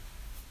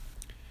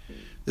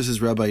This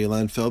is Rabbi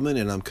Ilan Feldman,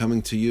 and I'm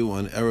coming to you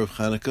on Erev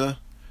Chanukah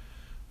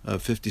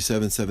of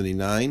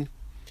 5779.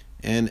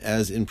 And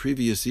as in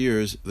previous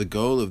years, the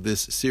goal of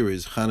this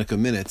series, Chanukah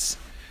Minutes,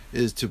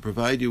 is to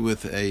provide you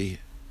with a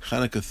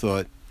Chanukah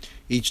thought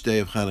each day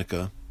of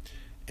Chanukah.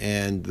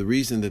 And the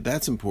reason that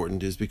that's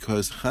important is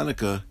because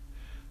Chanukah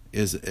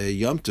is a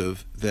Yom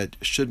Tov that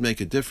should make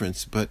a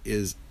difference, but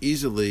is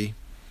easily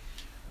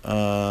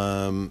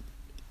relegated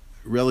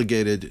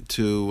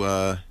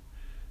to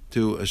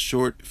a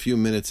short few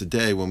minutes a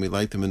day when we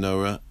light the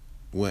menorah,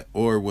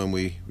 or when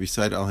we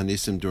recite Al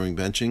Hanisim during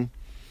benching,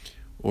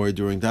 or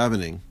during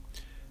davening.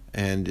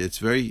 And it's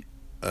very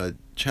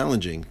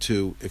challenging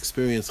to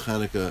experience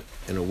Chanukah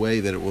in a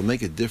way that it will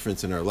make a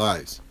difference in our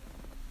lives.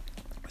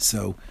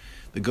 So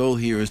the goal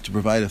here is to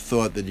provide a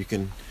thought that you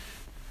can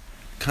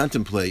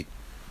contemplate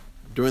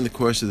during the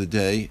course of the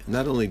day,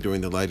 not only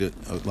during the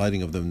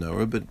lighting of the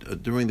menorah,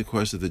 but during the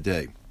course of the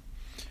day.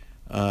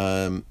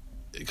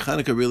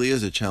 Chanukah really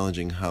is a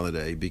challenging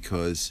holiday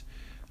because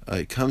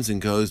it comes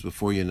and goes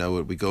before you know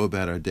it. We go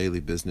about our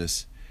daily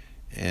business,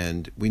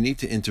 and we need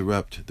to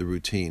interrupt the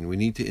routine. We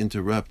need to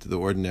interrupt the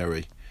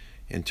ordinary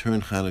and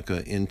turn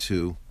Chanukah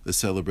into the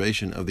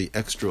celebration of the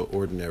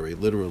extraordinary,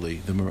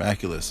 literally the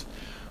miraculous,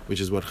 which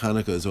is what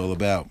Chanukah is all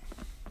about.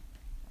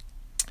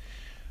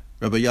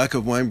 Rabbi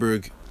Yaakov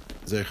Weinberg,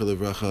 Zecher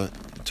Livracha,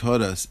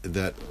 taught us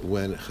that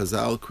when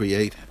Chazal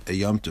create a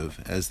Yom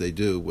Tov, as they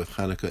do with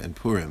Chanukah and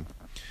Purim,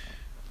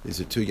 these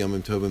are two Yom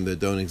Tovim that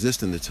don't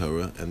exist in the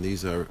Torah, and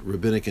these are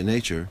rabbinic in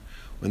nature.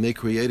 When they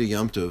create a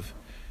Yom Tov,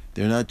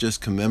 they're not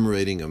just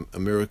commemorating a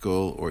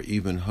miracle or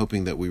even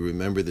hoping that we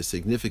remember the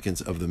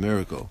significance of the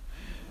miracle.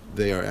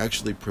 They are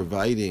actually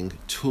providing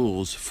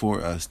tools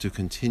for us to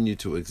continue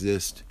to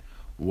exist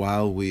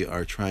while we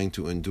are trying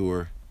to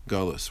endure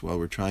galus, while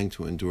we're trying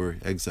to endure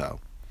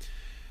exile.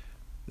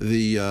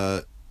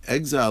 The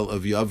exile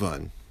of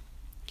Yavan,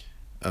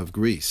 of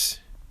Greece,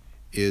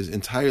 is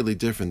entirely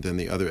different than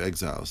the other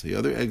exiles. The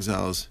other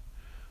exiles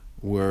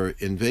were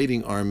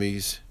invading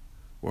armies,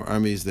 or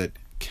armies that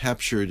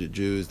captured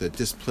Jews, that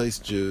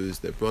displaced Jews,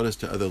 that brought us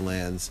to other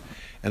lands.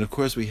 And of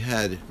course we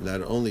had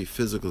not only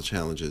physical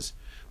challenges,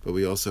 but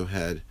we also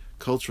had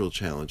cultural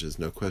challenges,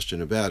 no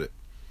question about it.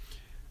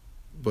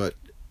 But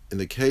in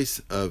the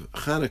case of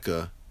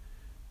Chanukah,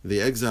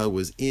 the exile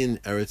was in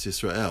Eretz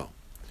Yisrael.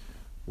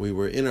 We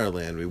were in our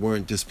land, we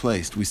weren't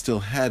displaced, we still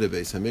had a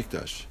Beis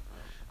HaMikdash.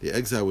 The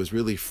exile was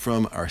really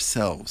from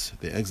ourselves.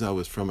 The exile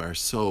was from our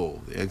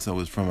soul. The exile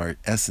was from our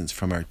essence,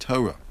 from our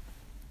Torah.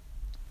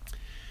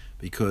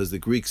 Because the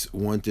Greeks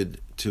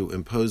wanted to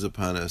impose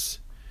upon us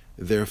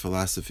their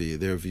philosophy,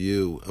 their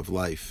view of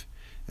life,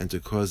 and to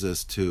cause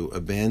us to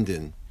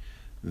abandon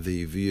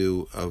the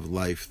view of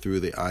life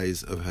through the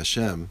eyes of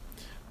Hashem,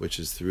 which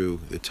is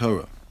through the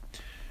Torah.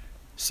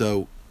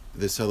 So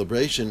the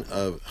celebration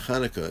of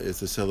Chanukah is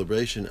the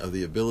celebration of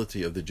the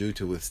ability of the Jew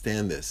to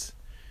withstand this,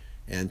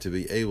 and to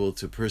be able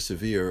to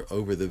persevere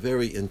over the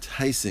very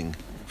enticing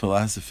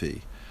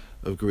philosophy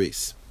of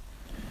Greece.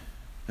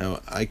 Now,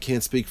 I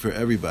can't speak for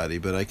everybody,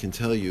 but I can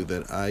tell you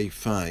that I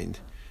find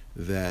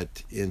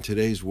that in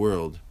today's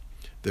world,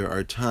 there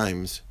are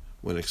times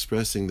when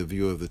expressing the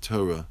view of the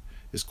Torah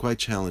is quite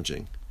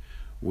challenging,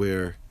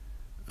 where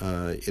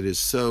it is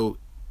so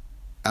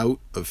out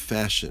of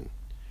fashion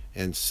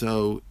and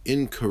so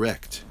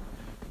incorrect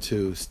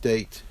to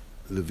state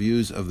the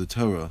views of the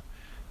Torah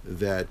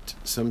that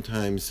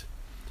sometimes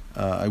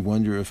I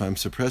wonder if I'm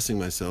suppressing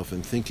myself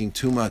and thinking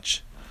too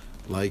much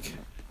like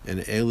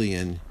an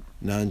alien,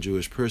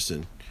 non-Jewish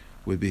person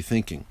would be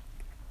thinking.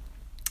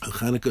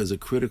 Chanukah is a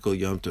critical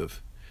Yom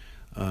Tov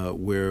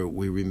where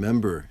we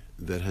remember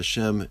that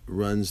Hashem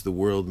runs the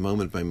world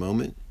moment by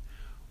moment,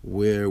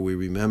 where we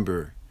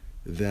remember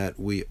that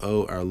we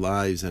owe our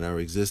lives and our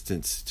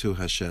existence to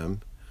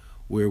Hashem,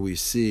 where we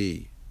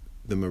see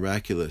the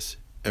miraculous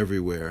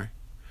everywhere,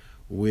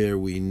 where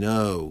we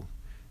know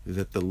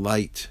that the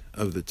light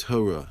of the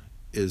Torah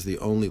is the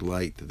only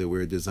light that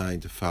we're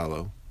designed to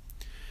follow,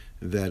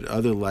 that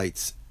other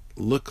lights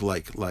look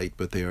like light,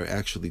 but they are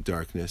actually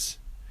darkness,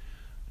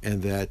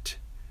 and that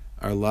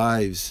our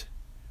lives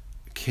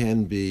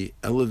can be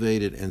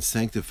elevated and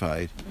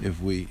sanctified if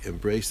we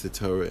embrace the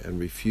Torah and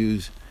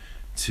refuse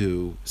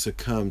to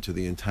succumb to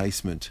the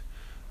enticement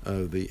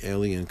of the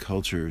alien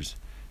cultures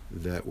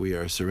that we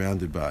are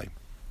surrounded by.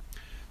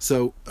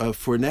 So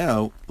for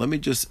now, let me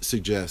just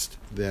suggest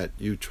that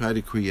you try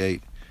to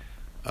create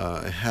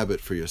a habit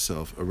for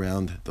yourself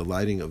around the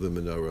lighting of the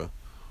menorah,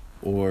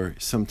 or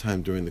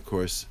sometime during the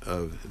course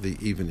of the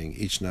evening,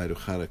 each night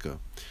of Chanukah.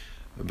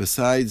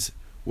 Besides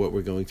what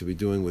we're going to be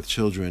doing with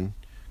children,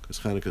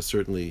 because Chanukah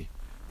certainly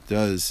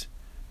does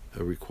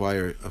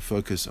require a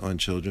focus on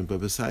children,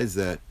 but besides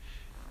that,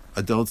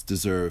 adults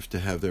deserve to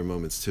have their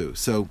moments too.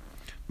 So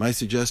my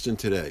suggestion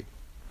today,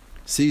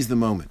 seize the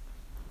moment.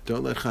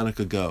 Don't let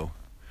Chanukah go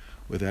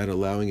without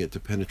allowing it to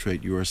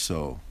penetrate your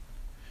soul.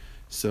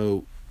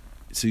 So,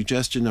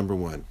 suggestion number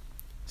one,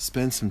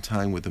 spend some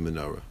time with the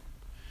menorah.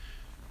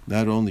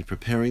 Not only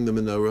preparing the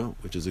menorah,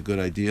 which is a good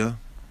idea,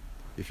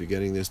 if you're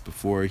getting this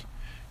before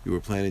you were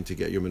planning to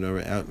get your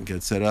menorah out and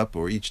get set up,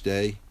 or each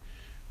day,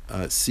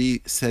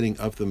 see setting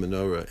up the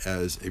menorah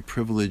as a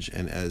privilege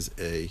and as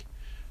a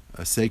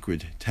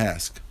sacred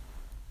task.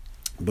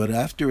 But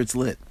after it's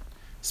lit,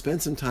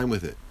 spend some time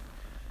with it.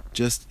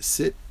 Just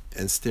sit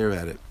and stare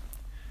at it.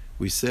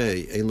 We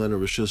say, Ein lanu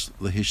reshus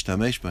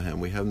lehishtamesh bahem.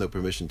 We have no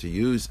permission to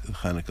use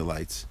Hanukkah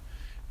lights.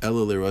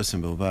 Ela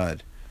lerosim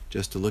bilvad,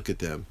 just to look at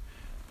them.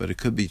 But it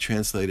could be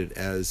translated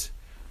as,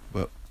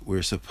 but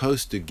we're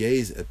supposed to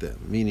gaze at them,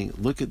 meaning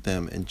look at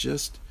them and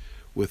just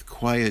with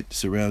quiet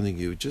surrounding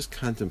you, just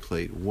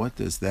contemplate, what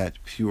does that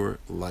pure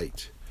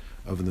light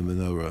of the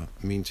menorah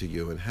mean to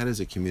you, and how does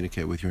it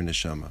communicate with your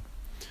neshama?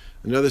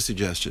 Another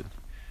suggestion,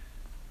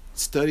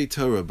 study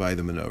Torah by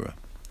the menorah.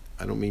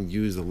 I don't mean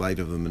use the light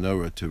of the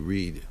menorah to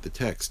read the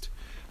text,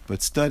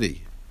 but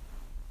study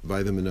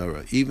by the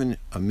menorah, even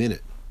a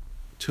minute,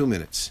 2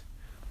 minutes,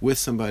 with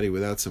somebody,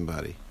 without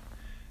somebody.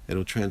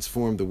 It'll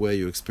transform the way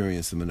you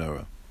experience the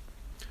menorah.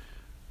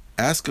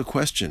 Ask a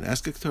question,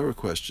 ask a Torah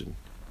question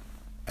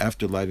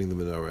after lighting the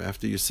menorah,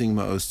 after you sing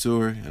Ma'oz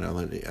Tzur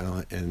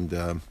and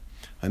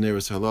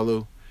Haneros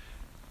Halalu.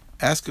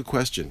 Ask a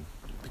question.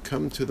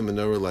 Come to the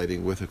menorah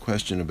lighting with a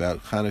question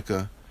about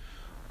Hanukkah,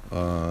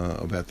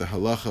 about the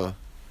halacha,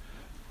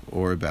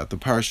 or about the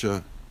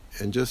parsha,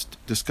 and just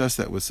discuss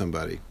that with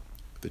somebody,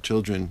 with the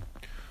children,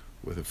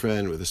 with a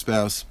friend, with a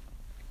spouse.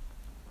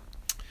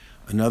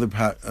 Another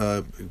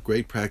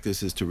great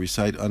practice is to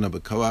recite Ana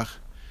B'Koach,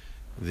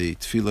 the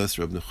Tfilas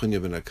Reb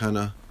Nechunya ben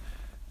Akana,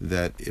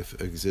 that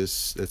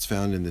exists, that's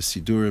found in the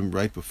Sidurim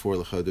right before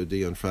Lecha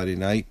Dodi on Friday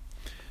night.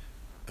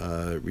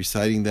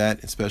 Reciting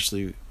that,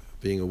 especially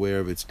being aware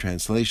of its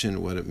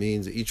translation, what it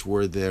means. Each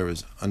word there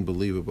is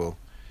unbelievable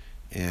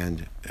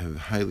and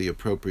highly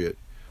appropriate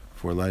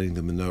for lighting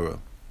the menorah.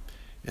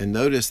 And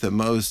notice that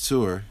Ma'oz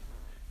Tzur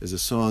is a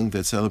song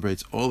that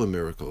celebrates all the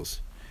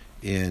miracles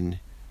in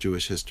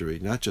Jewish history,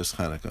 not just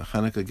Hanukkah.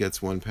 Hanukkah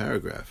gets one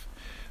paragraph,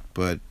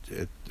 but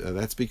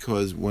that's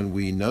because when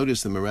we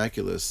notice the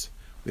miraculous,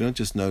 we don't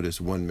just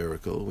notice one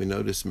miracle, we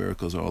notice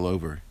miracles all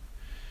over.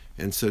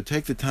 And so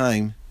take the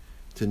time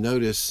to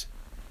notice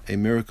a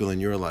miracle in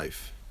your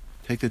life.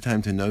 Take the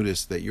time to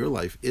notice that your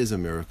life is a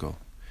miracle.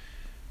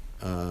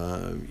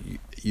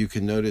 You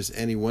can notice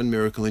any one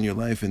miracle in your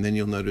life, and then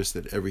you'll notice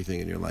that everything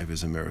in your life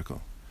is a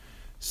miracle.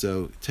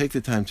 So take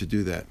the time to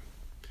do that.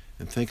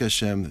 And thank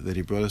Hashem that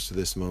He brought us to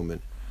this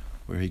moment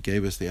where He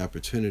gave us the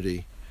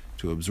opportunity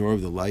to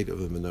absorb the light of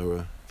the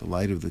menorah, the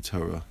light of the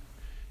Torah,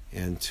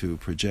 and to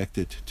project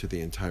it to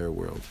the entire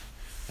world.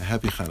 A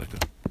happy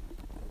Hanukkah.